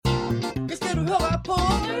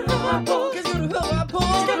Du hører på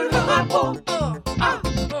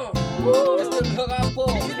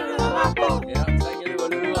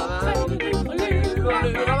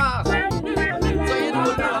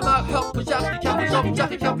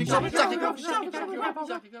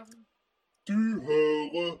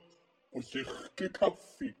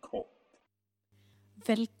kirkekaffekopp.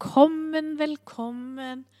 Velkommen,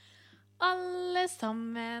 velkommen alle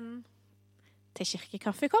sammen til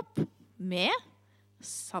kirkekaffekopp med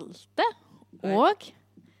Salte og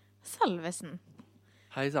Salvesen.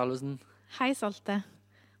 Hei, Salvesen. Hei, Salte.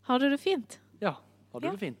 Har du det fint? Ja, har du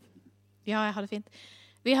det fint? Ja, jeg har det fint.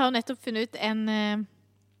 Vi har nettopp funnet ut en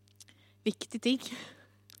viktig ting,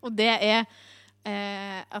 og det er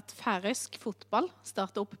at færøysk fotball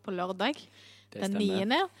starter opp på lørdag, den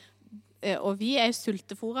 9. Og vi er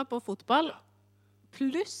sultefora på fotball,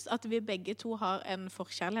 pluss at vi begge to har en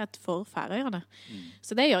forkjærlighet for Færøyerne.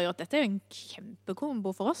 Så det gjør jo at dette er en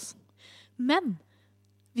kjempekombo for oss. Men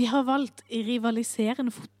vi har valgt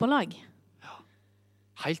rivaliserende fotballag. Ja.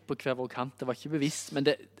 Helt på hver vår kant, det var ikke bevisst, men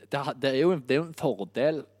det er jo en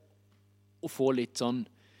fordel å få litt sånn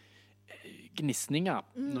gnisninger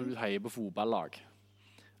når du heier på fotballag.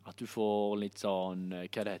 At du får litt sånn,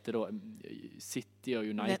 hva det heter da, City og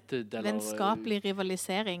United. Vennskapelig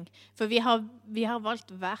rivalisering. For vi har valgt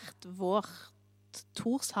hvert vårt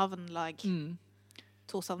Torshavn-lag.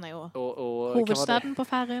 Torshavn er jo hovedstaden på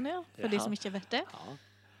Færøyene, for de som ikke vet det. Ja,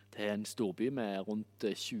 det er en storby med rundt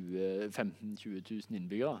 15-20 000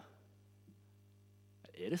 innbyggere.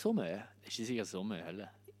 Er det så mye? Det er ikke sikkert så mye heller.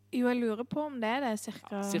 Jo, jeg lurer på om det er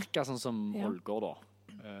cirka... Cirka sånn som Ålgård da.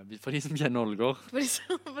 For de som kjenner Ålgård.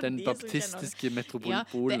 Den baptistiske metropolen. Ja,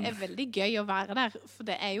 det er veldig gøy å være der, for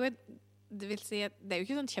det er jo det vil si at det er jo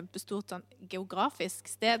ikke sånn kjempestort sånn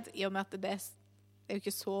geografisk sted, i og med at det er jo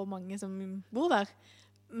ikke så mange som bor der.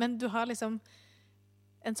 Men du har liksom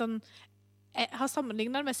en sånn, jeg har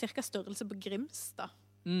sammenlignet det med cirka størrelse på Grimstad.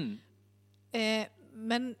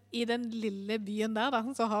 Men i den lille byen der da,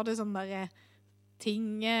 så har du sånn der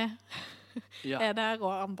tinget er der,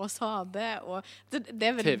 og ambassade, og det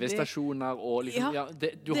er veldig... TV-stasjoner, og liksom,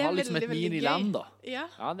 du har liksom et mini-land da. Ja,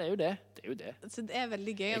 det er jo det. Så det er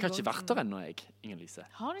veldig gøy. Jeg har ikke vært der ennå, Inger-Lise.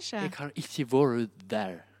 Har du ikke? Jeg har ikke vært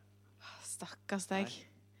der. Stakkars deg.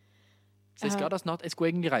 Så jeg skal da snart, jeg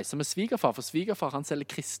skulle egentlig reise med svigerfar, for svigerfar han selger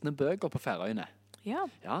kristne bøker på Færøyene. Ja.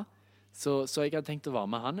 Så jeg har tenkt å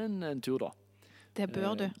være med han en tur da. Det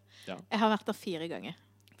bør du. Jeg har vært der 4 ganger.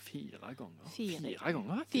 4 ganger? 4 ganger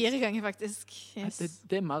faktisk? 4 ganger faktisk, yes.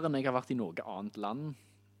 Det er mer enn jeg har vært i noe annet land,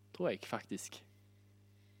 tror jeg faktisk.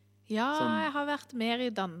 Ja, jeg har vært mer i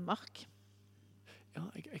Danmark. Ja,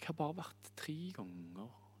 jeg har bare vært 3 ganger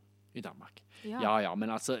i Danmark. Ja, men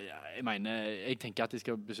altså, jeg mener, jeg tenker at jeg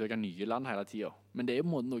skal besøke nye land hele tiden. Men det er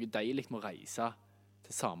jo noe deilig med å reise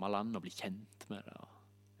til samme land og bli kjent med det.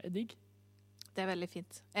 Det er digg. Det er veldig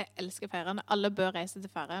fint. Jeg elsker Færøyene. Alle bør reise til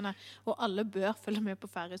Færøyene, og alle bør følge med på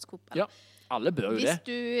færøysk fotball. Ja, alle bør jo det. Hvis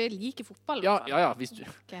du liker fotball. Ja, hvis du...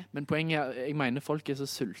 Okay. Men poenget er, jeg mener folk er så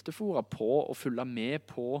sultefora på å følge med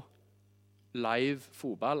på live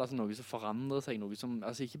fotball, altså noe som forandrer seg, noe som,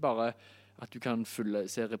 altså ikke bare at du kan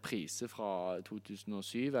se reprise fra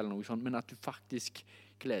 2007 eller noe sånt, men at du faktisk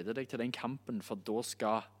gleder deg til den kampen, for da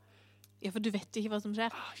skal... Ja, for du vet ikke hva som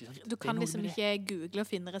skjer. Du kan liksom ikke google og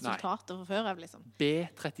finne resultater fra før av, liksom.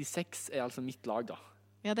 B36 er altså mitt lag, da.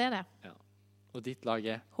 Ja, det er det. Ja. Og ditt lag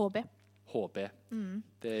er? HB.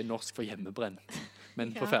 Det er norsk for hjemmebrent,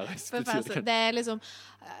 men på færøysk betyr det. Det er liksom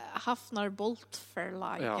Hafnar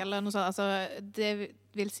Boltferlag, eller noe sånt. Altså, det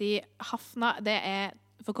vil si, Hafna, det er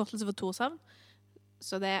forkortelse for Torshavn.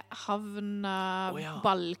 Så det er Havna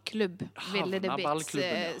ballklubb, ville det blitt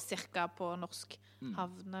cirka på norsk.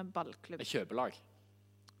 Havne ballklubb. Det er kjøpelag?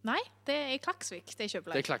 Nei, det er i Klaksvik. Det er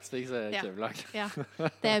kjøpelag. Det er Klaksvik som er kjøpelag. Ja,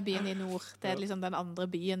 det er byen i nord. Det er liksom den andre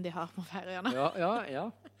byen de har på Færøyene. Ja.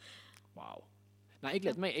 Wow. Nei, jeg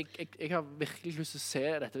gleder meg. Jeg har virkelig lyst til å se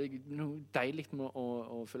dette. Det er noe deilig med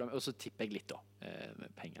å følge med. Og så tipper jeg litt da,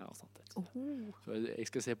 med penger og sånt. Så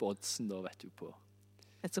jeg skal se på oddsen da, vet du, på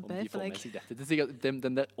om de får med seg dette. Det er sikkert,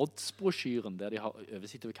 den der oddsbrosjyren der de har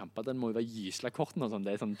oversikt over kamper, den må jo være Gysla-korten og sånn.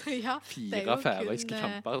 Det er sånn 4 færøyske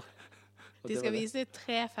kamper. De skal vise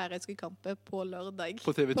 3 færøyske kamper på lørdag.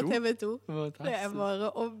 På TV 2? På TV 2. Det er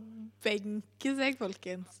bare å benke seg,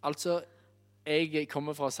 folkens. Altså, jeg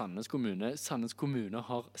kommer fra Sandnes kommune. Sandnes kommune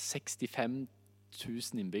har 65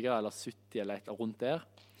 000 innbyggere, eller 70 eller et rundt der.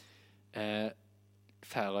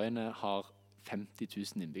 Færøyene har 50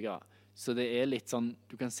 000 innbyggere. Så det er litt sånn,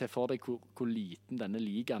 du kan se for deg hvor liten denne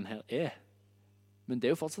ligaen her er. Men det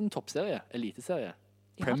er jo fortsatt en toppserie, eliteserie.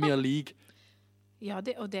 Premier League. Ja,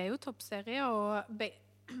 og det er jo toppserie, og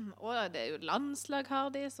Og det jo landslag har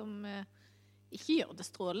de som ikke gjør det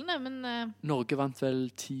strålende, men... Norge vant vel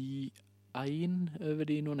 10-1 over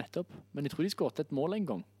de nå nettopp. Men jeg tror de skåret et mål en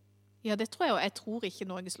gang. Ja, det tror jeg, og jeg tror ikke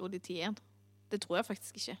Norge slo de 10-1. Det tror jeg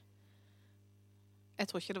faktisk ikke. Jeg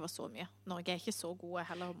tror ikke det var så mye. Norge ikke så gode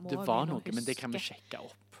heller. Det var noe, men det kan vi sjekke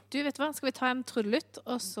opp. Du, vet hva? Skal vi ta en trullut,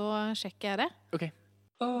 og så sjekker jeg det? Ok.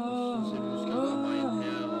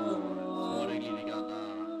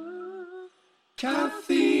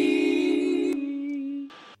 Kaffe!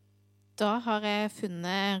 Da har jeg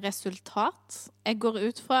funnet resultat. Jeg går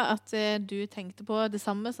ut fra at du tenkte på det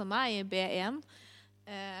samme som meg i B1.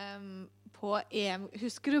 På EM.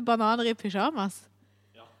 Husker du bananer i pyjamas?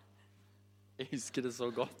 Jeg husker det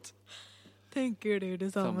så godt. Tenker du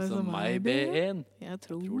det samme som meg? B1. Jeg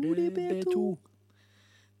tror det er B2.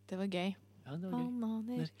 Det var gøy. Ja, det var gøy.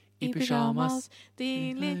 Bananer i pyjamas, de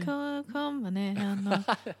liker å komme ned nå.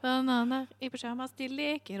 Bananer i pyjamas, de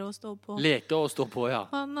leker å stå på. Leker å stå på, ja.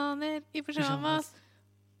 Bananer i pyjamas.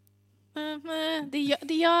 De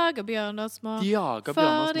jager bjørner små. De jager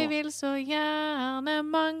bjørner For de små. vil så gjerne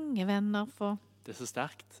mange venner få. Det er så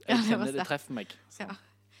sterkt. Ja, Jeg det var kjenner det sterkt. treffer meg. Så. Ja.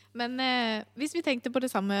 Men hvis vi tenkte på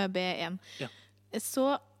det samme B1, Ja.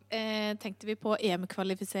 så tenkte vi på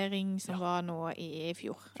EM-kvalifisering som var nå i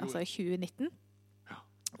fjor, altså i 2019. Ja.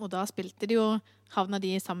 Og da spilte de jo, havna de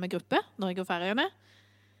i samme gruppe, Norge og Færøyene.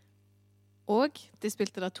 Og de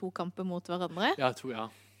spilte da 2 kamper mot hverandre. Ja, to, ja.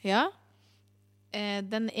 Ja.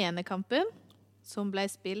 Den ene kampen, som ble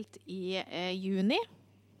spilt i juni,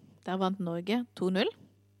 der vant Norge 2-0.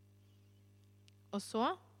 Og så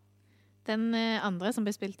den andre som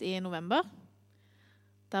ble spilt i november,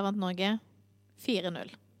 der vant Norge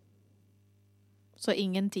 4-0. Så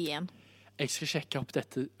ingen 10-1. Jeg skal sjekke opp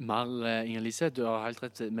dette mer, Inger-Lise. Du har helt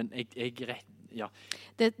rett, men jeg rett, ja.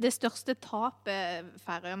 Det største tapet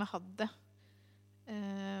Færøyene hadde,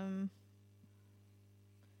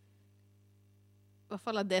 i hvert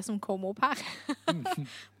fall av det som kom opp her,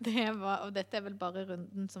 det var, og dette vel bare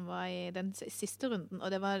runden som var i den siste runden, og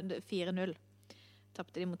det var 4-0.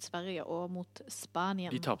 Tappte de mot Sverige og mot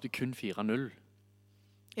Spanien. De tapte kun 4-0.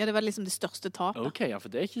 Ja, det var liksom det største tapet. Ok, ja, for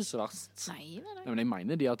det er ikke så verst. Nei. Ja, men jeg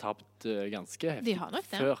mener de har tapt ganske heftig De har nok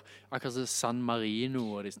det. før. Akkurat som San Marino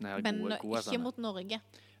og disse her Men gode ikke sånne. mot Norge.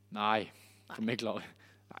 Nei, for vi klarer...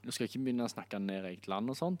 Nei, nå skal jeg ikke begynne å snakke ned eget land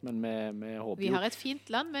og sånt, men vi håper Vi jo... har et fint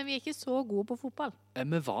land, men vi er ikke så gode på fotball.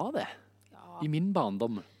 Vi var det, Ja, i min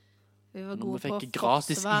barndom. vi var når gode vi på fikk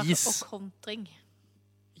gratis forsvar is. og kontring.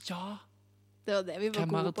 Ja, Det var det vi var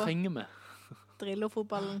hva mer gode på. trenger vi?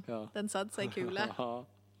 Drillo-fotballen, Ja. den satt seg kule.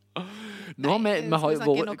 Nå har vi Skal har vi jo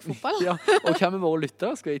snakke vært... nok fotball? Ja, og hva med våre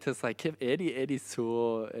lyttere, skal jeg til å si? Er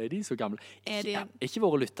de så gamle? Er de- Ikke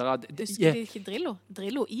våre lyttere. Husker de ikke Drillo?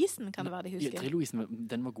 Drillo-isen kan det være de husker. Drillo-isen,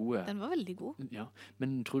 den var god. Den var veldig god. Ja,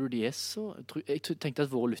 men tror du de er så... Jeg tenkte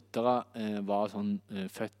at våre lyttere var sånn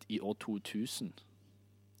født i år 2000.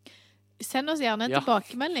 Send oss gjerne en Ja.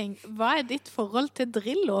 tilbakemelding. Hva er ditt forhold til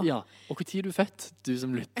Drillo? Ja, og hvor tid er du født, du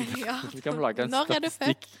som lytter? Ja. Så kan vi lage en Når er du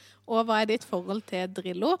statistikk. Og hva er ditt forhold til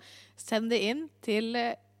Drillo? Send det inn til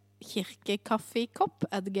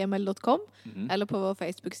kirkekaffekopp@gmail.com eller på vår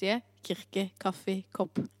Facebook-side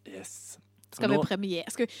kirkekaffekopp. Yes. Skal Og vi nå- premiere?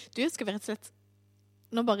 Skal vi rett og slett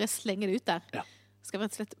nå bare slenge det ut der. Ja. Skal vi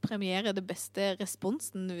rett og slett premiere det beste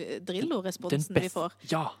responsen, Den Drillo-responsen vi får?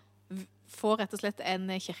 Ja. Får rett og slett en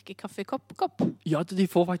kirkekaffekopp-kopp. Ja, de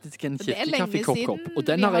får faktisk en Og det er lenge kirkekaffekopp. siden Og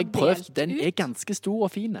den vi har har jeg prøvd. delt Den er ut. ganske stor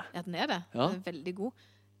og fin. Ja, den er det. Ja. Den er veldig god.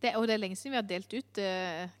 Og det er lenge siden vi har delt ut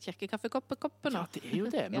kirkekaffekoppen nå. Ja, det er jo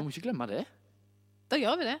det. Vi Ja. må ikke glemme det. Da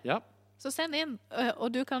gjør vi det. Ja. Så send inn,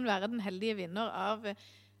 og du kan være den heldige vinner av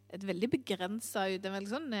et veldig begrenset, det er vel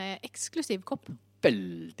sånn eksklusiv kopp.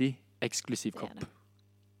 Veldig eksklusiv Det er kopp. det.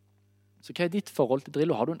 Så hva er ditt forhold til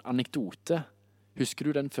Drillo? Har du en anekdote? Husker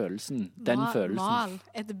du den følelsen? Mal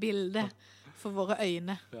et bilde for våre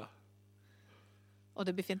øyne. Ja. Og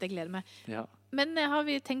det blir fint, jeg gleder meg. Ja. Men har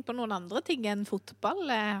vi tenkt på noen andre ting enn fotball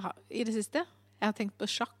i det siste? Jeg har tenkt på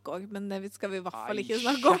sjakk også, men det skal vi i hvert fall ikke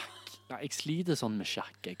snakke om. Ja, jeg sliter sånn med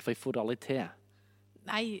sjakk, for jeg får det aldri til.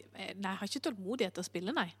 Nei, jeg har ikke tålmodighet til å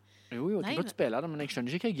spille, nei. Jo, du Nei, kan godt spille det, men jeg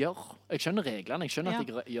skjønner ikke hva jeg gjør. Jeg skjønner reglene, jeg skjønner at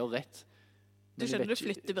Ja. jeg gjør rett. Du Men jeg skjønner vet du ikke-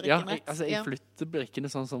 flytter brikken ja, rett. Altså, jeg Ja. flytter brikkene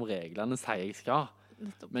sånn som reglene sier jeg skal.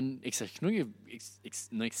 Nettopp. Men jeg ser ikke noe...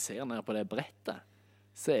 når jeg ser ned på det brettet,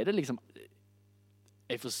 så er det liksom...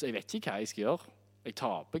 Jeg vet ikke hva jeg skal gjøre. Jeg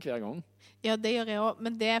taper hver gang. Ja, det gjør jeg også,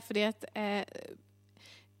 men det er fordi at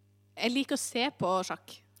jeg liker å se på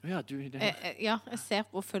sjakk. Ja, du... Det, Jeg ser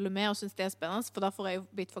på og følger med og synes det er spennende, for da får jeg jo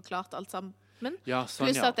blitt forklart alt sammen rytmen. Ja, sånn,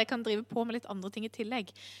 Pluss ja. at jeg kan drive på med litt andre ting i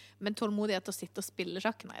tillegg. Men tålmodighet til å sitte og spille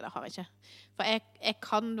sjakk, nei, det har jeg ikke. For jeg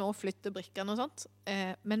kan nå flytte brikkene og sånt,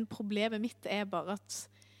 men problemet mitt er bare at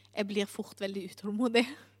jeg blir fort veldig utålmodig.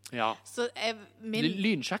 Ja. Så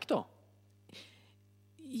Lynsjakk da?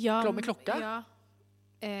 Ja, Med klokka? Ja.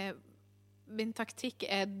 Min taktikk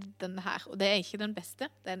er den her, og det er ikke den beste.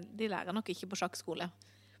 De lærer nok ikke på sjakkskole.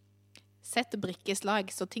 Sett brikke i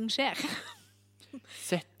slag, så ting skjer.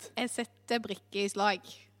 Jeg setter brikke i slag,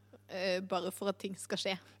 bare for at ting skal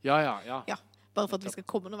skje. Ja. Bare for at vi skal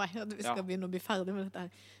komme noen vei, at vi skal begynne å bli ferdig med dette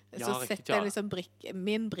her. Så setter jeg liksom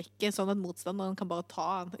min brikke sånn at motstanderen kan bare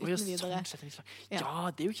ta den uten videre.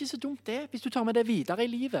 Ja, det er jo ikke så dumt det. Hvis du tar med det videre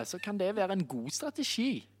i livet, så kan det være en god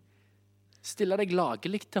strategi. Stille deg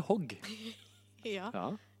lagelig til hogg. Ja.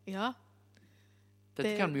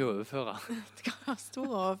 Dette kan vi jo overføre. Det kan ha stor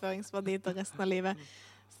overføringsverdi til resten av livet.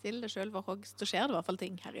 Still det selv for hogg, så skjer det i hvert fall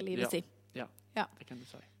ting her i livet si. Ja, det kan du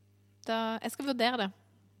si. Jeg skal vurdere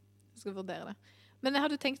det. Men har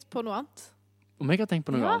du tenkt på noe annet? Om jeg har tenkt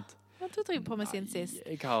på noe annet? Ja, du driver på med sin sist.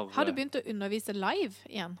 Har du begynt å undervise live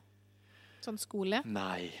igjen? Sånn skole?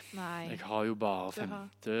 Nei. Jeg har jo bare 5.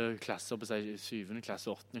 klasse, 7. klasse,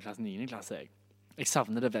 8. klasse, 9. klasse. Jeg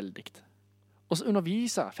savner det veldig. Og så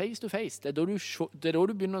undervise face to face. Det er da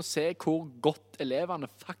du begynner å se hvor godt elevene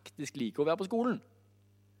faktisk liker å være på skolen.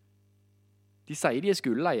 De sier de er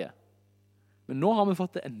skoleleie. Men nå har vi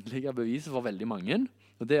fått det endelige beviset for veldig mange,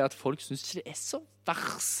 og det er at folk synes ikke det er så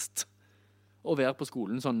verst å være på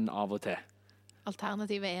skolen sånn av og til.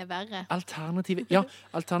 Alternativet er verre.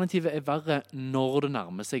 Alternativet er verre når det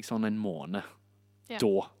nærmer seg sånn en måned. Ja.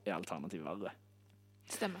 Da er alternativet verre.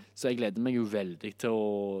 Stemmer. Så jeg gleder meg jo veldig til å...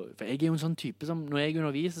 For jeg er jo en sånn type som, når jeg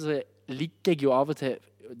underviser, så ligger jeg jo av og til,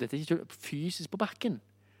 dette er ikke fysisk på bakken.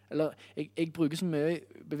 Eller, jeg bruker så mye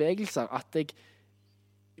bevegelser at jeg...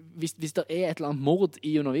 Hvis det er et eller annet mord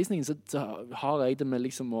i undervisningen, så har jeg det med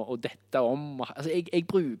liksom å dette om. Altså, jeg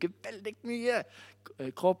bruker veldig mye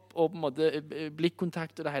kropp og på en måte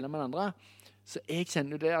blikkontakt og det hele med den andre. Så jeg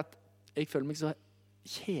kjenner jo det at jeg føler meg så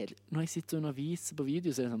kjedelig. Når jeg sitter og underviser på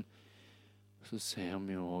video, så er det sånn, så ser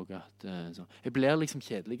vi jo også at jeg blir liksom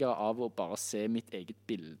kjedeligere av å bare se mitt eget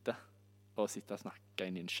bilde og sitte og snakke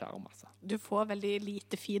inn i en skjerm. Altså. Du får veldig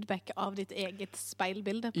lite feedback av ditt eget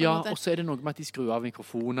speilbilde. På en måte. Og så er det noe med at de skrur av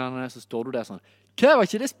mikrofonene, så står du der sånn, hva, var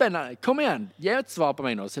ikke det spennende? Kom igjen, gi et svar på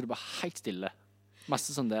meg nå. Så er det bare helt stille.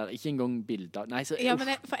 Masse sånn der, ikke engang bilder. Nei, så,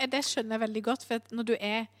 men det skjønner jeg veldig godt, for når du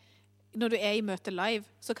er i møte live,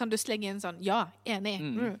 så kan du slenge inn sånn, ja, enig.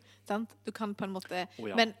 Sant? Du kan på en måte,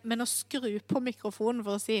 men å skru på mikrofonen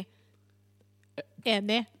for å si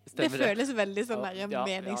enig, det føles veldig sånn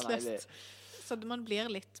meningsløst. Så man blir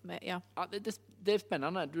litt med, det er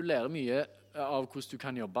spennende. Du lærer mye av hvordan du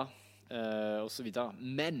kan jobbe, og så videre.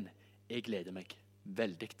 Men jeg gleder meg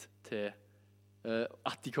veldig til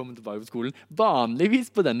at de kommer tilbake på skolen. Vanligvis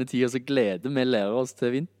på denne tiden så gleder vi lærere oss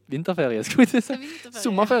til vinterferie. Skal vi til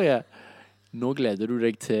sommerferie? Nå gleder du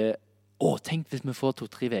deg til tenk hvis vi får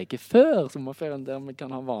 2-3 uker før sommerferien der vi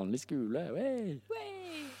kan ha vanlig skole.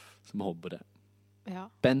 Så vi håper det. Ja.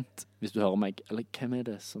 Bent, hvis du hører meg, eller hvem er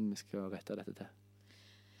det som vi skal rette dette til?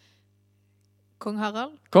 Kong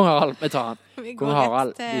Harald, vi tar han. Kong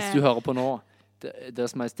Harald, hvis du hører på nå,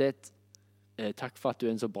 Deres Majestet, takk for at du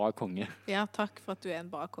er en så bra konge. Ja, takk for at du er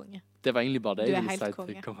en bra konge. Det var egentlig bare det jeg ville si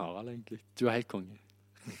konge. til Kong Harald, egentlig. Du er helt konge.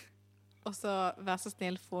 Og så vær så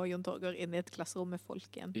snill, få Jon Torger inn i et klasserom med folk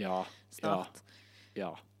igjen. Snart.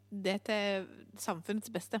 Ja. Det er til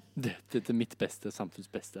samfunnets beste. Det er til mitt beste,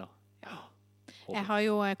 samfunnets beste, ja. Jeg har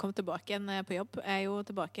jo kommet tilbake igjen på jobb. Jeg er jo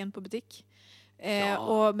tilbake igjen på butikk.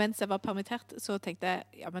 Og mens jeg var permittert, så tenkte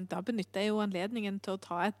jeg, men da benytter jeg jo anledningen til å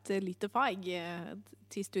ta et lite fag.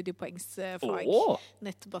 10 studiepoengsfag,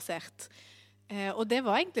 nettbasert. Og det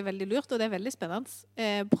var egentlig veldig lurt, og det er veldig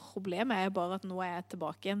spennende. Problemet er bare at nå er jeg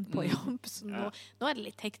tilbake igjen på jobb, så nå er det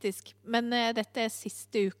litt hektisk. Men dette er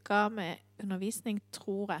siste uka med undervisning,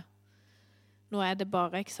 tror jeg. Nå er det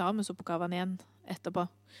bare eksamensoppgaven igjen etterpå.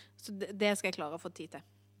 Så det skal jeg klare å få tid til.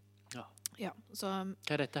 Ja, så,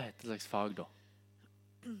 hva er dette et slags fag da?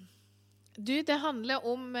 Det handler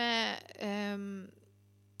om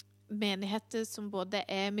menigheter som både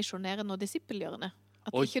er misjonerende og disippelgjørende.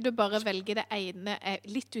 At ikke du bare velger det ene. Jeg er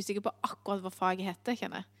litt usikker på akkurat hva faget heter,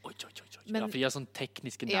 kjenner jeg. Men, for jeg har sånn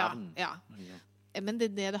tekniske navn. Ja. Men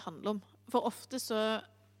det er det handler om. For ofte så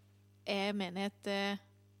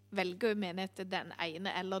velger menigheter den ene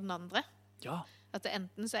eller den andre. Ja. At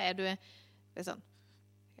enten så er du sånn,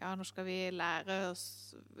 nå skal vi lære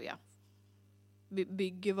oss,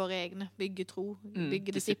 bygge våre egne, bygge tro,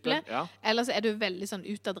 bygge disipler. Ja. Eller så du veldig sånn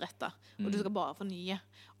utadrettet, og du skal bare få nye.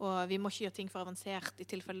 Og vi må ikke gjøre ting for avansert i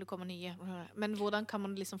tilfelle det kommer nye. Men hvordan kan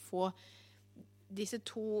man liksom få... Disse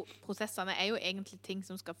to prosessene jo egentlig ting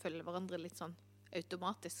som skal følge hverandre litt sånn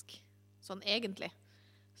automatisk. Sånn egentlig.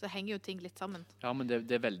 Så henger jo ting litt sammen. Ja, men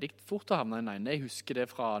det veldig fort å havne i den ene. Jeg husker det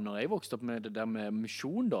fra når jeg vokste opp med det der med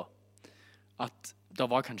misjon da. At det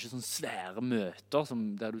var kanskje sånne svære møter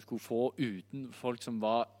der du skulle få uten folk som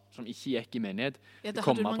ikke gikk i menighet. Ja,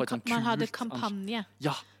 man hadde kampanje.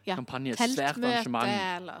 Ja, kampanje, svært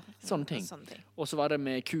arrangement. Sånne ting. Og så var det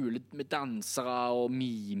med dansere og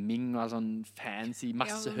miming og sånn fancy,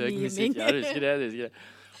 masse høy musikk. Ja, du husker det.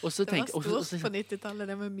 Og så det var stort på 90-tallet,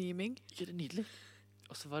 det med miming. Ikke det nydelig?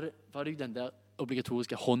 Og så var det jo den der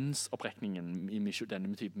obligatoriske håndsopprekningen i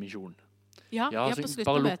denne type misjon. Ja, på slutten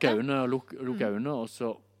bare lukke øynene, og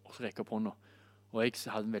så rekke opp hånda. Og jeg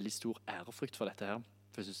hadde en veldig stor ærefrykt for dette her.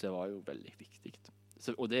 For jeg synes det var jo veldig viktig.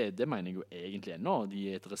 Og det mener jeg jo egentlig ennå. De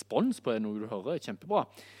et respons på noe du hører, kjempebra.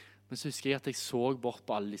 Men så husker jeg at jeg så bort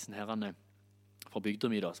på alle disse herrene fra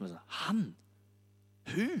bygda mi da, som sånn, han!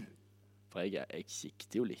 Hun! For jeg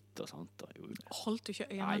sikte jo litt og sånt. Holdt du ikke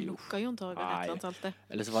øynene lukket, Jon Torger?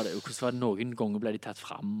 Eller så var det noen ganger ble de tatt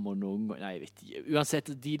frem, og noen ganger, nei, jeg vet ikke.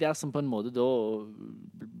 Uansett, de der som på en måte da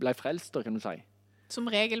ble frelst, da, kan du si. Som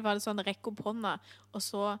regel var det sånn, rekk opp hånda, og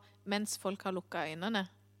så, mens folk har lukket øynene,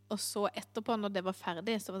 og så etterpå, når det var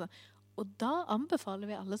ferdig, så var det sånn, og da anbefaler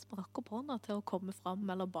vi alle som rakk opp hånda til å komme frem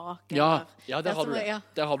eller bak. Ja, der har du det.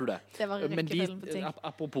 Der har du det. Det var rekkefølgen på ting.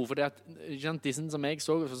 Apropos, for det at disse som jeg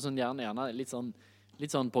så, sånn gjerne litt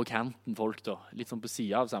sånn på kanten folk da, litt sånn på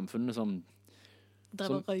siden av samfunnet som...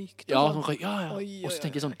 Der var røykt. Ja, sånn røykt, ja. Og så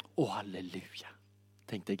tenker jeg sånn, halleluja,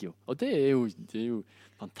 tenkte jeg jo. Og det er jo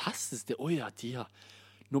fantastisk.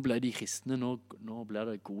 Nå ble de kristne, nå blir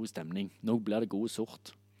det god stemning. Nå blir det god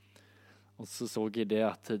sort. Og så jeg det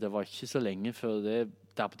at det var ikke så lenge før det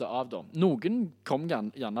dabbet av da. Noen kom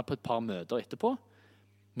gjerne på et par møter etterpå,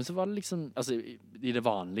 men så var det liksom, altså i det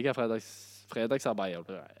vanlige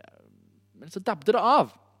fredagsarbeidet, men så dabbet det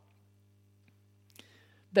av.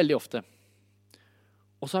 Veldig ofte.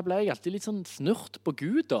 Og så ble jeg alltid litt sånn snurt på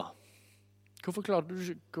Gud da. Hvorfor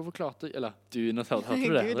klarte, eller du, nå hørte du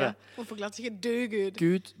det? Gud, ja. Hvorfor klarte ikke du, Gud?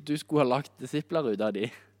 Gud, du skulle ha lagt disipler ut av de.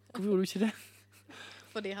 Hvorfor gjorde du ikke det?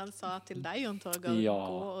 Fordi han sa til deg, Jon Torger, gå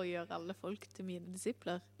og gjøre alle folk til mine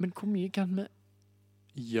disipler. Men hvor mye kan vi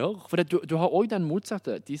gjøre? For du har også den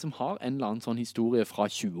motsatte. De som har en eller annen sånn historie fra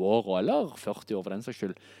 20 år, eller 40 år for den saks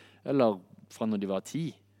skyld, eller fra når de var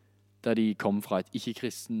 10, der de kom fra en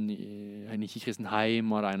ikke-kristen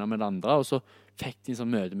heim og det ene med det andre, og så fikk de en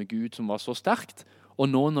sånn møte med Gud som var så sterkt.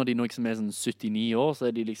 Og nå når de liksom er sånn 79 år, så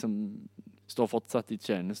er de liksom står fortsatt i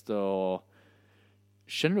tjeneste og...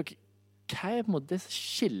 Skjønner du, hva på en måte det som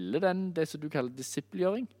skiller det som du kaller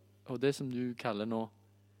disippelgjøring, og det som du kaller nå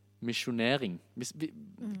misjonering?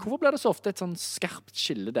 Hvorfor blir det så ofte et sånn skarpt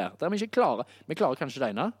skille der? Der vi ikke klarer. Vi klarer kanskje det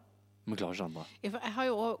ene, men vi klarer ikke andre. Ja, for jeg har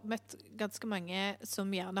jo også møtt ganske mange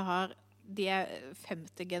som gjerne de er 5.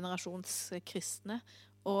 generasjons kristne,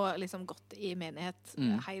 og liksom gått i menighet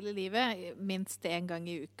hele livet, minst en gang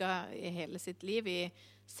i uka i hele sitt liv, i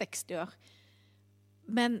 60 år.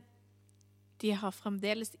 Men de har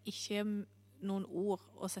fremdeles ikke noen ord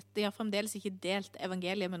å sette. De har fremdeles ikke delt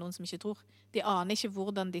evangeliet med noen som ikke tror. De aner ikke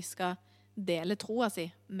hvordan de skal dele troa si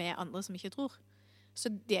med andre som ikke tror.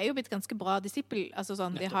 Så de er jo blitt ganske bra disippel. Altså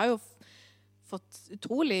sånn, de har jo fått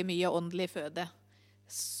utrolig mye åndelig føde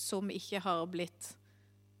som ikke har blitt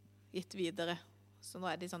gitt videre. Så nå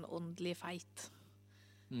er de sånn åndelig feit.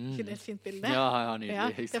 Ikke det et fint bilde? Ja, nydelig. Ja,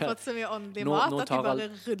 de har fått så mye åndelig mat at de bare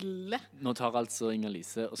ruller. Nå tar altså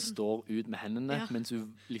Inger-Lise og står ut med hendene, mens hun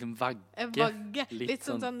liksom vagger. Litt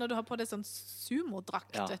sånn når du har på det sånn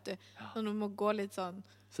sumodrakt, vet du. Når du må gå litt sånn.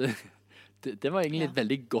 Så det var egentlig et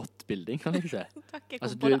veldig godt bilde, kan jeg si. Takk, jeg kom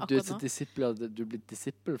altså, på det akkurat nå. Du er så disippel, du blir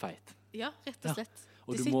disippelfeit. Ja, rett og slett.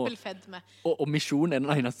 Disippelfedme. Og misjon er den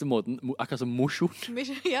eneste måten, akkurat som mosjon.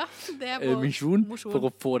 Ja, det er misjon for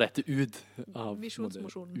å få dette ut av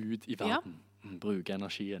ut i verden. Ja. Bruke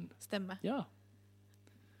energien. Stemme. Ja.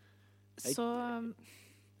 Så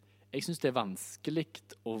jeg synes det er vanskelig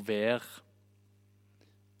å være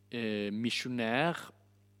misjonær.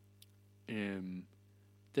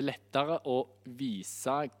 Det er lettere å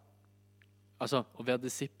vise, altså å være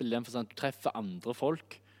disippel, den for sånn at du treffer andre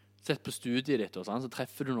folk. Sett på studiet ditt, og sånn, så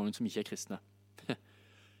treffer du noen som ikke er kristne.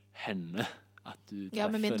 Henne at du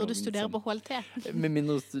treffer med mindre du studerer på HLT. Med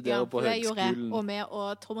mindre du studerer på høgskolen. Og med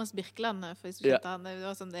og Thomas Birkeland, for hvis du skjønte han, det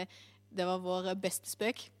var sånn det, Det var vår beste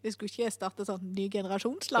spøk. Vi skulle ikke starte sånn ny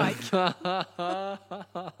generasjonslag.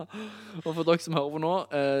 Og for dere som hører på nå,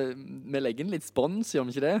 vi legger inn litt spons, gjør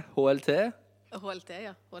vi ikke det? HLT. HLT,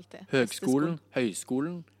 ja. HLT.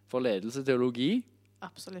 Høgskolen for ledelse og teologi.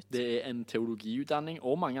 Absolutt. Det er en teologiutdanning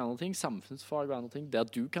og mange andre ting, samfunnsfag og andre ting, der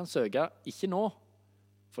du kan søke, ikke nå,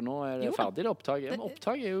 for nå er det ferdig det opptaket. Men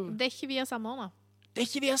opptaket er jo... Det er ikke via samordnet. Det er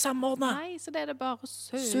ikke via samordnet! Nei, så det er det bare å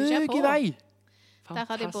søke Søk på. i vei! Fantastisk. Der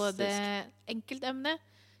har de både enkeltemne,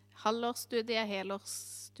 halvårsstudie,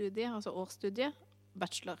 helårsstudie, altså årsstudie,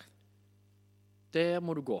 bachelor. Der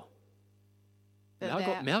må du gå. Vi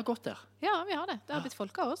har gått der. Ja, vi har det. Det har blitt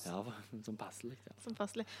folk av oss. Ja, som passelig. Ja. Som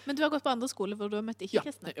passelig. Men du har gått på andre skole, hvor du har møtt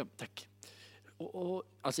ikke-kristne. Ja, takk.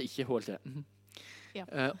 Altså ikke HLT. Ja.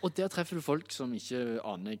 Og der treffer du folk som ikke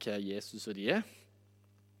aner hva Jesus og de er.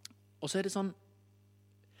 Og så er det sånn,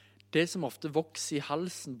 det som ofte vokser i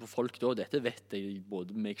halsen på folk da, dette vet jeg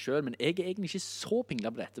både meg selv, men jeg er egentlig ikke så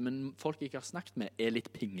pinglet på dette, men folk jeg ikke har snakket med er litt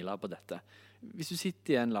pinglet på dette. Hvis du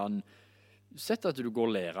sitter i en eller annen, sett at du går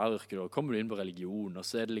læreryrket, da kommer du inn på religion, og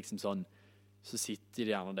så er det liksom sånn, så sitter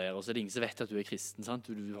de gjerne der, og så er det ingen som vet at du er kristen, sant?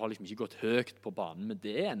 Du har liksom ikke gått høyt på banen med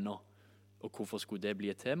det ennå, og hvorfor skulle det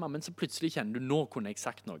bli et tema? Men så plutselig kjenner du, nå kunne jeg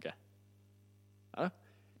sagt noe. Ja?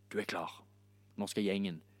 Du er klar. Nå skal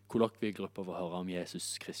gjengen, kollokviegrupper, få høre om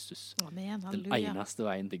Jesus Kristus. Amen, den eneste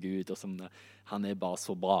veien til Gud, og som han er bare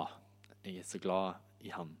så bra. Jeg er så glad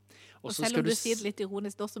i han. Og selv om du sier det litt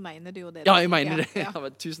ironisk da, så mener du jo det. Ja, jeg mener det. Ja. Ja,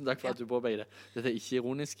 tusen takk for at du påpeker det. Dette er ikke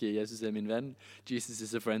ironisk. Jesus er min venn. Jesus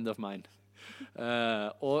is a friend of mine.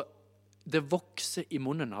 Og det vokser i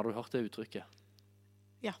munnen. Har du hørt det uttrykket?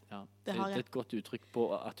 Ja, det har jeg. Det er et godt uttrykk på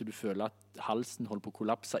at du føler at halsen holder på å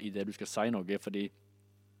kollapse i det du skal si noe, fordi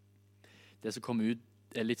det som kommer ut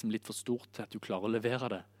er litt for stort til at du klarer å levere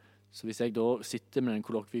det. Så hvis jeg da sitter med en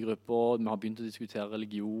kollokviegruppe, og vi har begynt å diskutere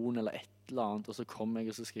religion eller et eller annet, og så kommer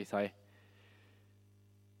jeg og så skal jeg si,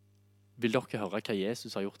 vil dere høre hva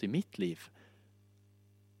Jesus har gjort i mitt liv?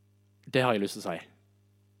 Det har jeg lyst til å si.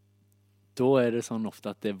 Da er det sånn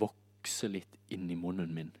ofte at det vokser litt inn i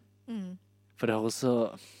munnen min. For det er også...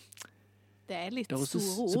 Det er litt så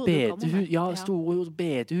store ord. Ja, store ord,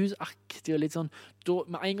 bedehusaktig og litt sånn. Da,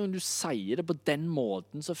 med en gang du sier det på den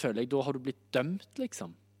måten, så føler jeg, da har du blitt dømt,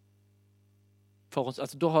 liksom.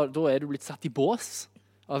 Altså, da er du blitt satt i bås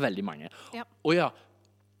av veldig mange. Ja. Og ja,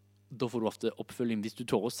 da får du ofte oppfølging. Hvis du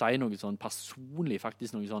tør å si noe sånn personlig,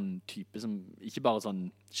 faktisk noe sånn type som, ikke bare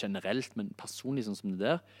sånn generelt, men personlig sånn som det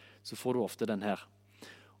der, så får du ofte den her.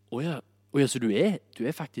 Åja, så du er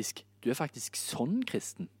faktisk sånn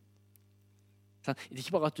kristen. Sånn, det er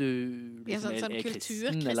ikke bare at du liksom, sånn er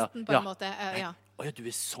kristen. Kulturkristen på en måte. Ja. Åja, du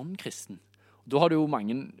er sånn kristen. Da har du jo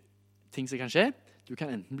mange ting som kan skje. Du kan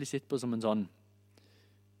enten bli sitt på som en sånn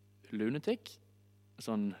lunatic,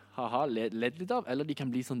 sånn haha, ledd litt av, eller de kan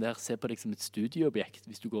bli sånn der, se på deg som et studieobjekt.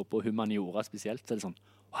 Hvis du går på humaniora spesielt, så er det sånn,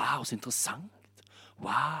 wow, så interessant.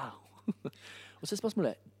 Wow. Og så er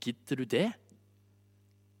spørsmålet, gidder du det?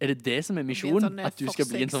 Er det det som er misjonen? Sånn at du skal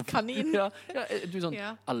bli en sånn... forsøkskanin. Du sånn,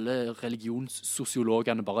 alle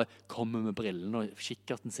religionssosiologene bare kommer med brillene og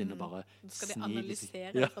kikkerten sin og bare Nå skal de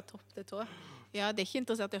analysere fra topp til tå. Ja, det er ikke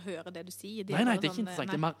interessert i å høre det du sier. Nei, det er ikke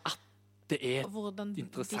interessant. Det er mer at det er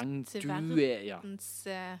interessant.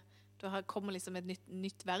 Du kommer liksom et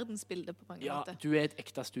nytt verdensbilde på mange måter. Ja, du er et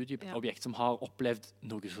ekte studieobjekt som har opplevd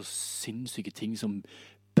noe så sinnssyke ting som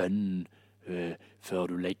bønn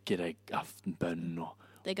før du legger deg aftenbønn.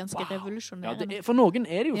 Det er ganske revolusjonerende. Ja, for noen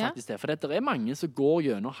er det jo faktisk det. For det er mange som går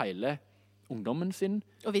gjennom hele ungdommen sin.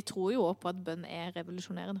 Og vi tror jo også på at bønn er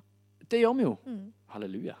revolusjonerende. Det gjør vi jo.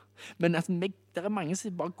 Halleluja. Men altså, det er mange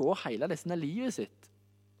som bare går hele resten av livet sitt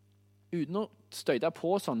uten å støyde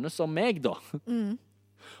på sånne som meg, da.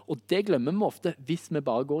 Og det glemmer vi ofte hvis vi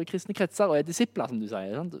bare går i kristne kretser og er disipler, som du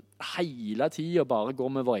sier. Sant? Hele tiden bare går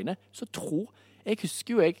med våre øyne. Så jeg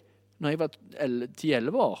husker jo når jeg var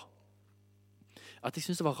 10-11 år, at jeg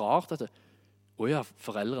synes det var rart at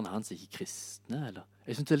foreldrene hans er ikke kristne, eller?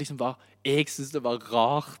 Jeg synes det var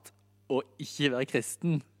rart å ikke være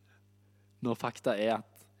kristen, når fakta er at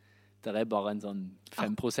det er bare en sånn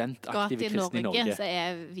 5% aktive kristne i Norge. I Norge så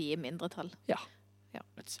er vi i mindretall. Ja.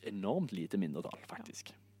 Et enormt lite mindretall, faktisk.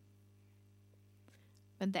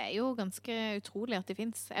 Men det er jo ganske utrolig at det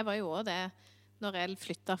finnes. Jeg var jo også det når jeg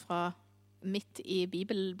flyttet fra midt i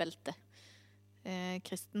bibelbeltet.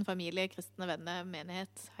 Kristen familie, kristne venner,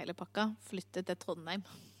 menighet, hele pakka, flyttet til Trondheim.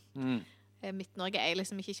 Midt-Norge er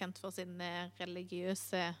liksom ikke kjent for sin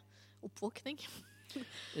religiøse oppvåkning.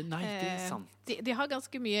 Nei, det er sant. De har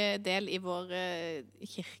ganske mye del i vår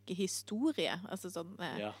kirkehistorie. Altså sånn,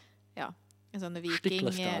 sånne viking,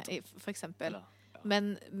 for eksempel.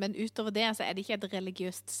 Men utover det så er det ikke et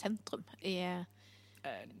religiøst sentrum.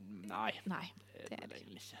 Nei, Nei, det er det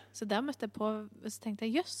egentlig ikke. Så der møtte jeg på, så tenkte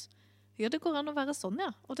jeg, jøss, ja, det går an å være sånn,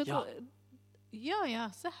 ja. Og det går, ja,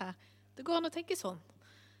 se her. Det går an å tenke sånn.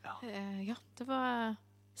 Ja, det var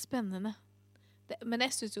spennende. Men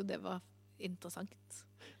jeg synes jo det var interessant.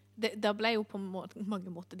 Da ble jo på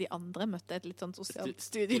mange måter de andre møtte et litt sånn sosialt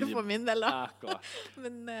studie for min del.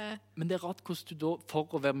 Men det er rart hvordan du da,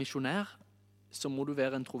 for å være misjonær, så må du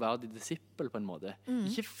være en troverdig disippel på en måte.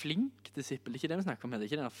 Ikke flink disippel, det er ikke det vi snakker om her. Det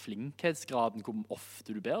er ikke den flinkhetsgraden hvor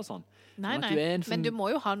ofte du ber og sånn. Nei, men du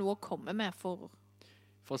må jo ha noe å komme med for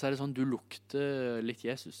å si det sånn, du lukter litt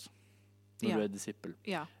Jesus når du er disippel.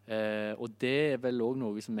 Ja. Og det er vel også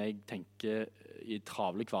noe som jeg tenker i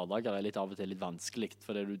travle hverdager er litt av og til litt vanskelig,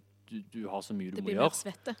 fordi du har så mye du må gjøre. Det blir mer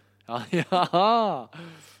svette.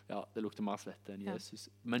 Ja, det lukter mer svette enn Jesus.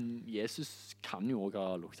 Men Jesus kan jo også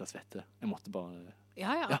ha lukta svette. Jeg måtte bare...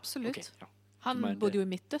 Ja, absolutt. Okay, ja. Han bodde jo i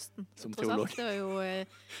Midtøsten. Som teolog. Det var jo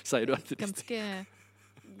Sier du at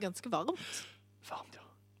ganske varmt. Varmt,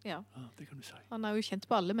 ja. Det kan du si. Han har jo kjent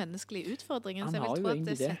på alle menneskelige utfordringer, så jeg vil tro at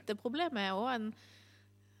det svetteproblemet er også en...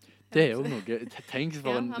 Det er jo noe, tenk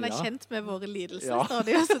for en... Han er kjent med våre lidelser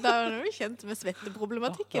stadig, så da er han jo kjent med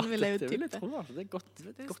svetteproblematikken, vil jeg jo tippe. Det vil jeg tro, det er godt.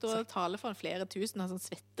 Det står og taler for flere tusen, har sånn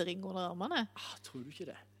svettering under armene. Tror du ikke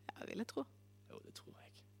det? Ja, vil jeg tro. Jo, det tror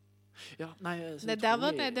jeg. Ja, nei...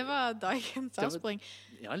 Det var dagens avsporing.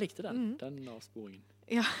 Ja, jeg likte den avsporingen.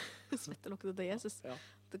 Ja, svettelukter til Jesus.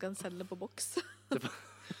 Du kan selge på boks.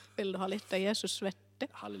 Vil du ha litt av Jesus svette?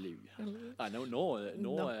 Halleluja. Nei, nå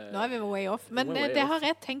er vi way off. Men det har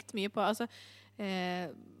jeg tenkt mye på. Altså,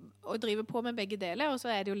 å drive på med begge deler, og så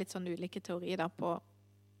er det jo litt sånn ulike teorier da, på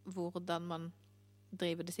hvordan man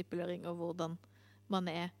driver disippelgjøring, og hvordan man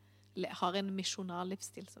har en misjonal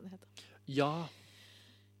livsstil, som det heter. Ja.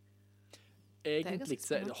 Egentlig,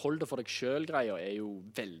 hold det for deg selv-greier er jo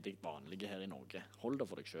veldig vanlige her i Norge. Hold det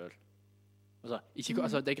for deg selv.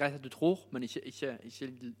 Altså, det er greit at du tror, men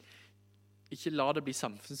ikke la det bli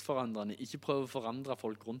samfunnsforandrende. Ikke prøve å forandre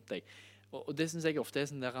folk rundt deg. Og det synes jeg ofte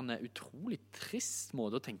er en utrolig trist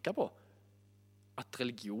måte å tenke på. At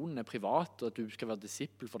religionen er privat, og at du skal være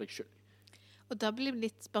disippel for deg selv. Og da blir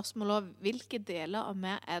litt spørsmål om hvilke deler av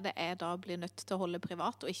meg er det jeg da blir nødt til å holde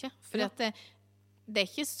privat og ikke. Fordi at det er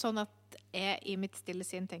ikke sånn at jeg i mitt stille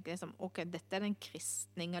sinn tenker liksom, ok, dette er den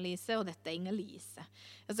kristne Inger-Lise, og dette er Inger-Lise.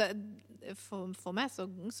 Altså, for meg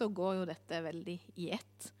så går jo dette veldig i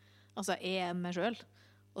ett. Altså, jeg er meg selv,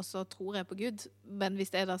 og så tror jeg på Gud. Men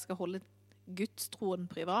hvis jeg da skal holde Gudstroen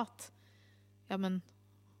privat, ja, men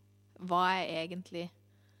hva er egentlig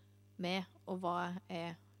meg, og hva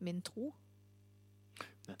er min tro?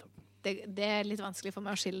 Det er litt vanskelig for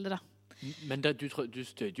meg å skille det da. Men du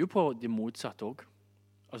støder jo på det motsatte også.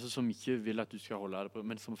 Altså som ikke vil at du skal holde det på,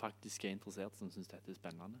 men som faktisk er interessert, som synes dette er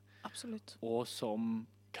spennende. Absolutt. Og som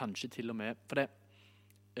kanskje til og med, for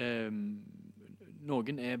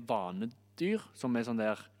noen er vanedyr, som er sånn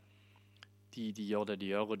der, de gjør det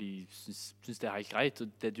de gjør, og de synes det er helt greit,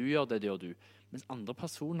 og det du gjør, det gjør du. Mens andre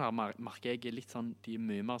personer, merker jeg, er litt sånn, de er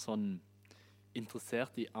mye mer sånn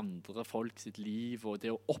interessert i andre folk sitt liv, og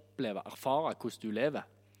det å oppleve, erfare hvordan du lever.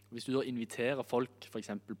 Hvis du da inviterer folk, for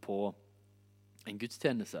eksempel på en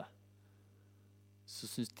gudstjeneste, så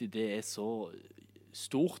synes de det er så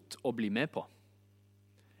stort å bli med på.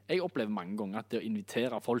 Jeg opplever mange ganger at det å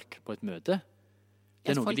invitere folk på et møte,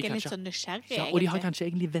 det er noe folk de er kanskje... litt sånn nysgjerrige, ja, og de har kanskje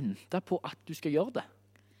egentlig ventet på at du skal gjøre det.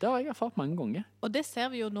 Det har jeg erfart mange ganger. Og det ser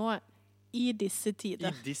vi jo nå i disse tider.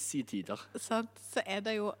 I disse tider. Så er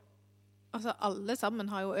det jo... Altså, alle sammen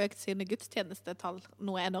har jo økt sine gudstjenestetall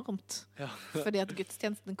noe enormt. Ja. Fordi at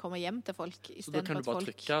gudstjenesten kommer hjem til folk. Så da kan du bare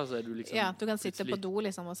trykke, så er du liksom... Ja, du kan sitte på do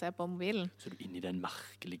liksom og se på mobilen. Så er du inne i den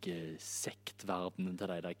merkelige sektverdenen til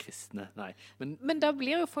de der kristne. Nei, men da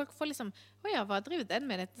blir jo folk for liksom, hva driver den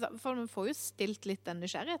med dette? For man får jo stilt litt den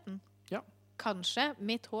nysgjerrigheten. Ja. Kanskje,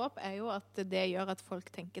 mitt håp er jo at det gjør at folk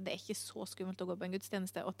tenker det er ikke så skummelt å gå på en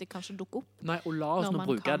gudstjeneste, og at de kanskje dukker opp. Nei, og la oss nå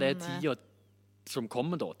bruke det tiden som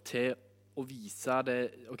kommer da, til å vise det,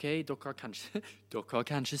 ok, dere har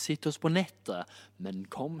kanskje sett oss på nettet, men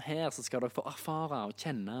kom her, så skal dere få erfare og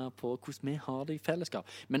kjenne på hvordan vi har det i fellesskap.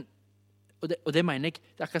 Og det mener jeg,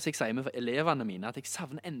 det er akkurat som jeg sier med elevene mine, at jeg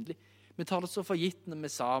savner endelig. Vi tar det så for gitt når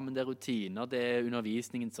vi sammen, det er rutiner, det er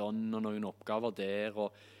undervisningen sånn, og noen oppgaver der,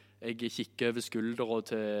 og jeg kikker over skulderen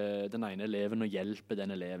til den ene eleven og hjelper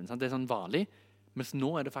den eleven. Sant? Det er sånn vanlig, mens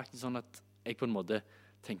nå er det faktisk sånn at jeg på en måte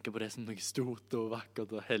tenker på det som noe stort og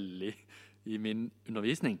vakkert og hellig i min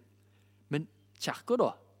undervisning. Men kirka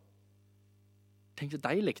da, tenk så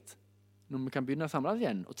deilig når vi kan begynne å samle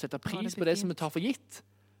igjen og sette pris på det som vi tar for gitt.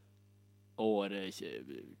 er det ikke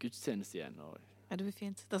gudstjeneste igjen? Og Ja, det blir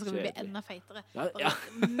fint. Da skal vi bli enda feitere. Ja.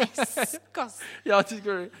 Bare mesk oss. Ja, du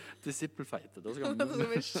skal disippelfeite. Da skal Da skal vi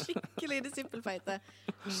bli skikkelig disippelfeite.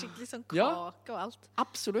 Skikkelig sånn kake og alt.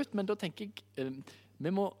 Absolutt, men da tenker jeg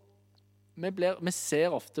vi ser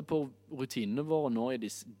ofte på rutinene våre nå i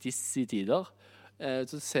disse tider.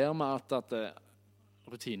 Så ser vi at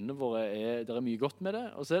rutinene våre det mye godt med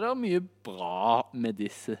det, og så det mye bra med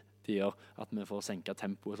disse tider, at vi får senket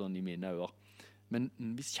tempoet sånn i mine øyne. Men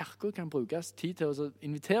hvis kirken kan brukes tid til å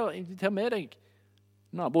invitere med deg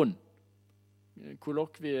naboen,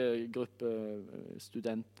 kollokviegruppe,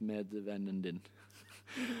 student med vennen din,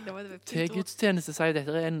 til gudstjeneste, sier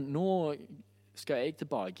dette nå skal jeg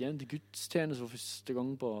tilbake igjen til gudstjeneste for første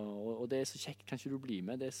gang og det så kjekt, kan ikke du bli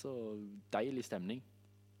med? Det så deilig stemning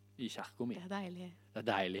i kirken min. Det deilig. Det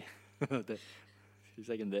deilig. Det synes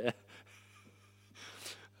jeg det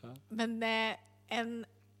Ja. Men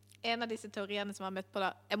en av disse teoriene som jeg har møtt på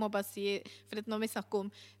da, jeg må bare si, for når vi snakker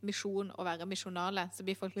om misjon og være misjonale, så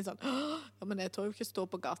blir folk litt sånn, ja, men jeg tør jo ikke stå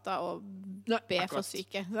på gata og be for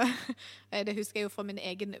syke. Det husker jeg jo fra min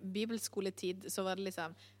egen bibelskoletid, så var det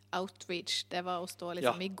liksom outreach, det var å stå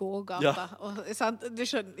liksom i gågata, og sant? Du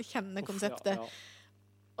kjenner konseptet.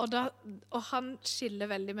 Og han skiller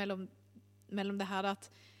veldig mellom det her at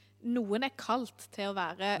noen kalt til å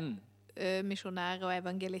være misjonærer og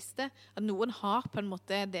evangelister, at noen har på en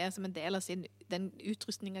måte det som en del av den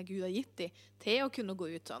utrustningen Gud har gitt dem, til å kunne gå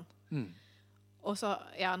ut sånn. Og så,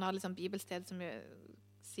 han har liksom bibelsted som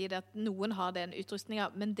sier det at noen har den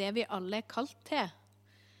utrustningen, men det vi alle kalt til,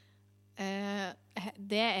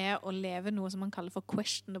 det å leve noe som man kaller for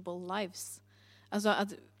questionable lives. Altså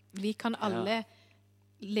at vi kan alle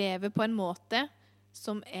leve på en måte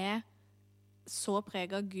som så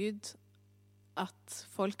preget av Gud at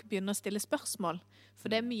folk begynner å stille spørsmål. For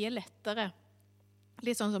det mye lettere.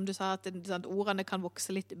 Litt sånn som du sa, at ordene kan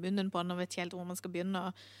vokse litt i munnen på når vi vet ikke helt hvor man skal begynne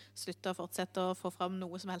og slutte og fortsette å få fram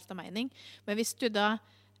noe som helst av mening. Men hvis du da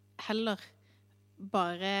heller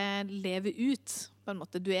bare lever ut, på en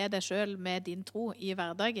måte, du det selv med din tro i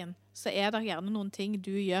hverdagen, så det gjerne noen ting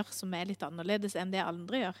du gjør som litt annerledes enn det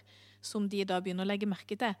andre gjør, som de da begynner å legge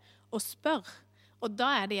merke til, og spør. Og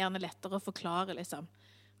da det gjerne lettere å forklare, liksom.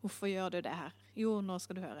 Hvorfor gjør du det her? Jo, nå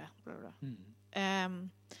skal du høre.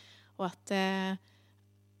 Og at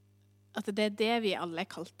det det vi alle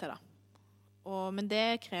kalt til, da. Men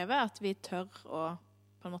det krever at vi tør å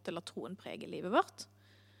på en måte la troen prege livet vårt.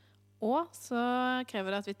 Og så krever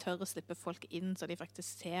det at vi tør å slippe folk inn, så de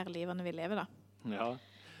faktisk ser livene vi lever, da.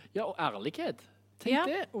 Ja, og ærlighet. Tenk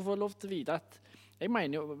det, å få lov til å vite at jeg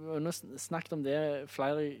mener jo, vi har snakket om det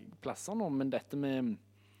flere plasser nå, men dette med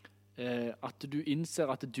at du innser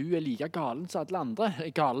at du like galen som alle andre.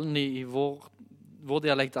 Galen i vår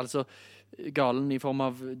dialekt, altså galen i form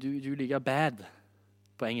av du liker bad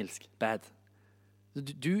på engelsk. Bad.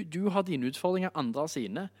 Du har dine utfordringer, andre har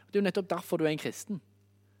sine. Det jo nettopp derfor du en kristen.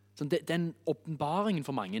 Så den åpenbaringen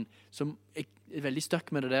for mange, som veldig støkk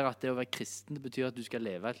med det der at det å være kristen, det betyr at du skal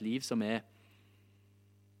leve et liv som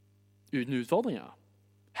uten utfordringer.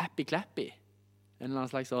 Happy-clappy. En eller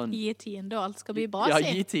annen slags sånn... Gi tiende, og alt skal bli bra, Ja,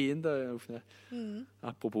 gi tiende.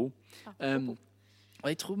 Apropos. Og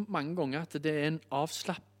jeg tror mange ganger at det en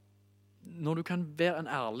avslapp... Når du kan være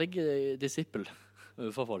en ærlig disippel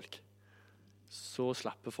overfor folk, så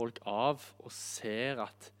slapper folk av og ser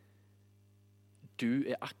at du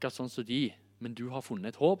akkurat sånn som de, men du har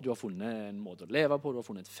funnet et håp, du har funnet en måte å leve på, du har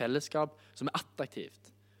funnet et fellesskap som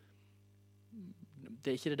attraktivt.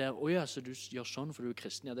 Det ikke det der, så du gjør sånn for du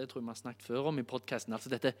kristen, ja, det tror jeg vi har snakket før om i podcasten, altså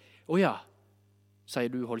dette, sier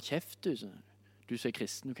du hold kjeft, du som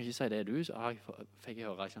kristen, du kan ikke si det, så fikk jeg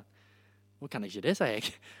høre, ikke sant? Nå kan jeg ikke det, sier jeg.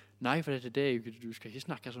 Nei, for du skal ikke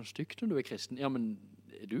snakke sånn stygt når du kristen. Ja, men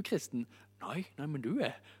du kristen? Nei, men du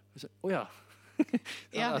Så,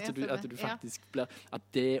 at du faktisk blir, at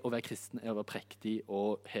det å være kristen å være prektig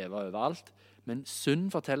og heve overalt, men synd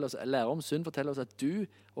forteller oss, lærer om synd forteller oss at du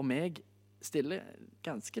og meg stiller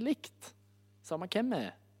ganske likt. Samme hvem Det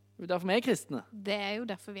jo derfor vi kristne. Det jo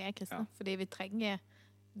derfor vi kristne. Fordi vi trenger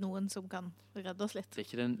noen som kan redde oss litt. Det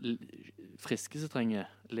ikke den friske som trenger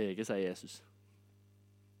lege, sier Jesus.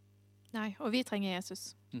 Nei, og vi trenger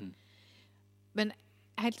Jesus. Men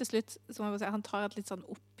helt til slutt, så må jeg si, han tar et litt sånn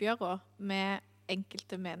oppgjør med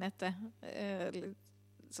enkelte menigheter.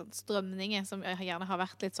 Sånn strømninger som gjerne har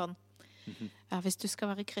vært litt sånn hvis du skal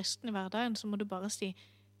være kristen i hverdagen, så må du bare si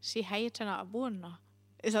hei til naboen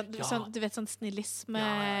du vet, sånn snillisme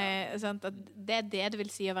sant? At det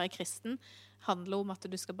vil si å være kristen handler om at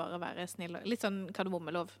du skal bare være snill litt sånn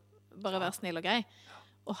kardemommelov bare være snill og grei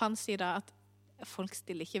og han sier da at folk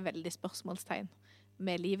stiller ikke veldig spørsmålstegn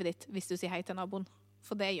med livet ditt hvis du sier hei til naboen.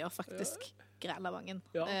 For det gjør faktisk grella mange.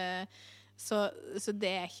 Ja. Så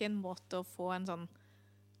det er ikke en måte å få en sånn,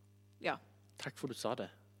 ja. Takk for du sa det.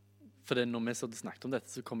 For det, når vi så snakket om dette,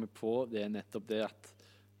 så kom jeg på det nettopp det at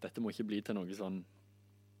dette må ikke bli til noe sånn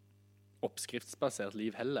oppskriftsbasert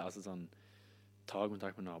liv heller. Altså sånn, ta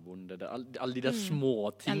kontakt med naboen. Alle de der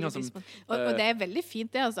små tingene som... Og det er veldig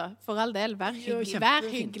fint det, altså. For all del, vær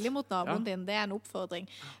hyggelig mot naboen din. Det er en oppfordring.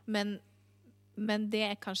 Men det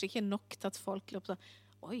er kanskje ikke nok til at folk løper sånn,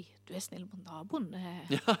 oi, du er snill mot naboen.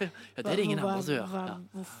 Ja, det er det ingen andre som gjør.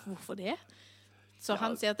 Hvorfor det? Så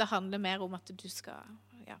han sier at det handler mer om at du skal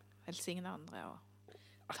velsigne andre og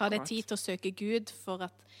ta deg tid til å søke Gud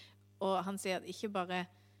og han sier at ikke bare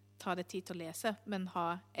ta deg tid til å lese, men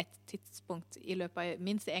ha et tidspunkt i løpet av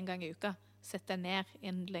minst en gang i uka. Sett deg ned i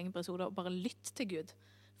en lengre episode og bare lytt til Gud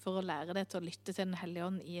for å lære deg til å lytte til den hellige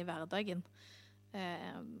ånd i hverdagen.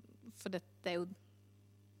 For det er jo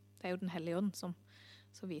den hellige ånd som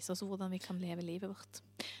viser oss hvordan vi kan leve livet vårt.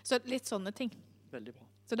 Så litt sånne ting. Veldig bra.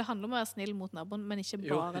 Så det handler om å være snill mot naboen, men ikke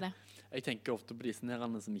bare det. Jeg tenker ofte på disse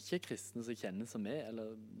nærene som ikke er kristne, som kjenner som meg, eller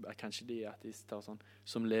kanskje de er ateister og sånn,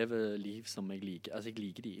 som lever liv som jeg liker. Altså, jeg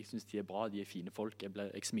liker de. Jeg synes de er bra, de er fine folk. Jeg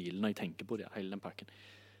smiler når jeg tenker på det, hele den pakken.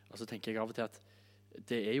 Og så tenker jeg av og til at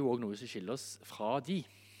det er jo også noe som skiller oss fra de.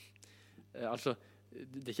 Altså,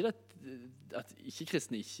 det er ikke det at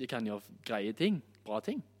ikke-kristne ikke kan gjøre greie ting, bra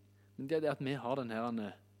ting, men det er det at vi har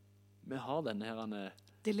denne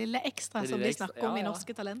det lille ekstra som de snakker om i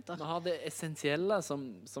Norske Talenter. Vi har det essensielle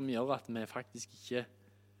som gjør at vi faktisk ikke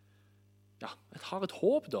har et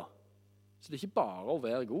håp da. Så det er ikke bare å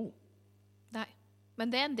være god. Nei, men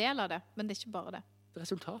det er en del av det, men det er ikke bare det. Det er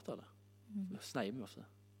resultatet av det. Sier vi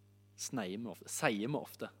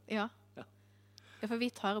ofte. Ja, for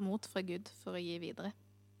vi tar imot fra Gud for å gi videre.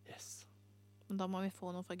 Yes. Men da må vi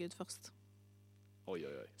få noe fra Gud først. Oi.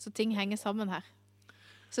 Så ting henger sammen her.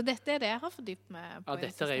 Så dette er det jeg har fordypt meg på. Ja,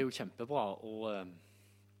 dette er jo kjempebra, og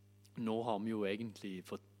nå har vi jo egentlig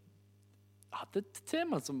hatt et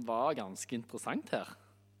tema som var ganske interessant her.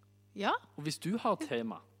 Ja. Og hvis du har et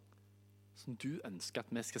tema som du ønsker at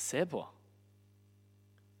vi skal se på,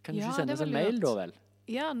 kan du ikke sende oss en mail da vel?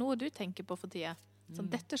 Ja, noe du tenker på for tiden. Sånn,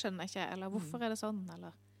 dette skjønner jeg ikke, eller hvorfor er det sånn,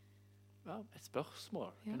 eller? Ja, et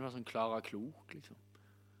spørsmål. Kan du være sånn klar og klok, liksom?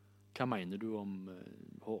 Hva mener du om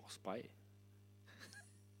hårspray?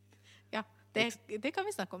 Ja, det kan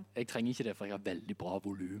vi snakke om. Jeg trenger ikke det, for jeg har veldig bra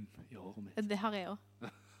volum i håret mitt. Det har jeg også.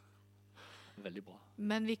 Veldig bra.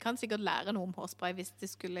 Men vi kan sikkert lære noe om hårspray hvis det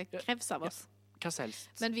skulle kreves av oss. Hva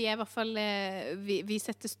helst. Men vi er i hvert fall, vi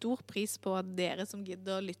setter stor pris på dere som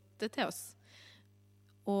gidder å lytte til oss.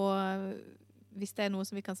 Og hvis det er noe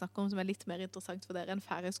som vi kan snakke om som er litt mer interessant for dere enn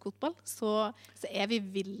færøysk fotball, så er vi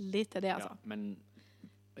villige til det, altså. Ja,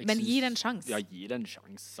 men gi det en sjans. Ja, gi det en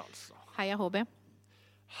sjans, altså. Heia HB.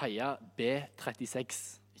 Heia B36,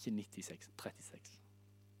 ikke 96, 36.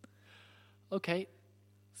 Ok.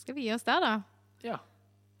 Skal vi gi oss der da? Ja.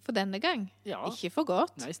 For denne gang? Ja. Ikke for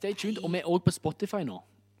godt. Nei, stay tuned. Og vi er også på Spotify nå.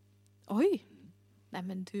 Oi. Nei,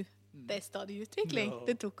 men du, det er stadig utvikling.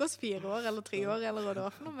 Det tok oss 4 år eller 3 år eller hva det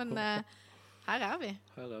var for noe, men her er vi.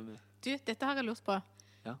 Her er vi. Du, dette har jeg lurt på.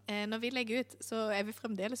 Ja. Når vi legger ut, så er vi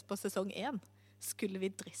fremdeles på sesong 1. Skulle vi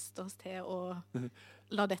driste oss til å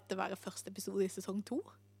la dette være første episode i sesong 2?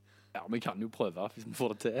 Ja, vi kan jo prøve hvis vi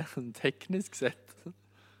får det til, teknisk sett.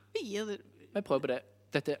 Vi prøver det.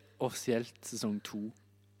 Dette er offisielt sesong 2.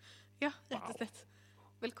 Ja, rett og slett.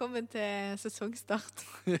 Velkommen til sesongstart.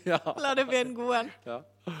 Ja. La det bli en god en. Ja.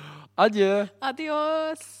 Adjø.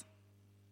 Adios.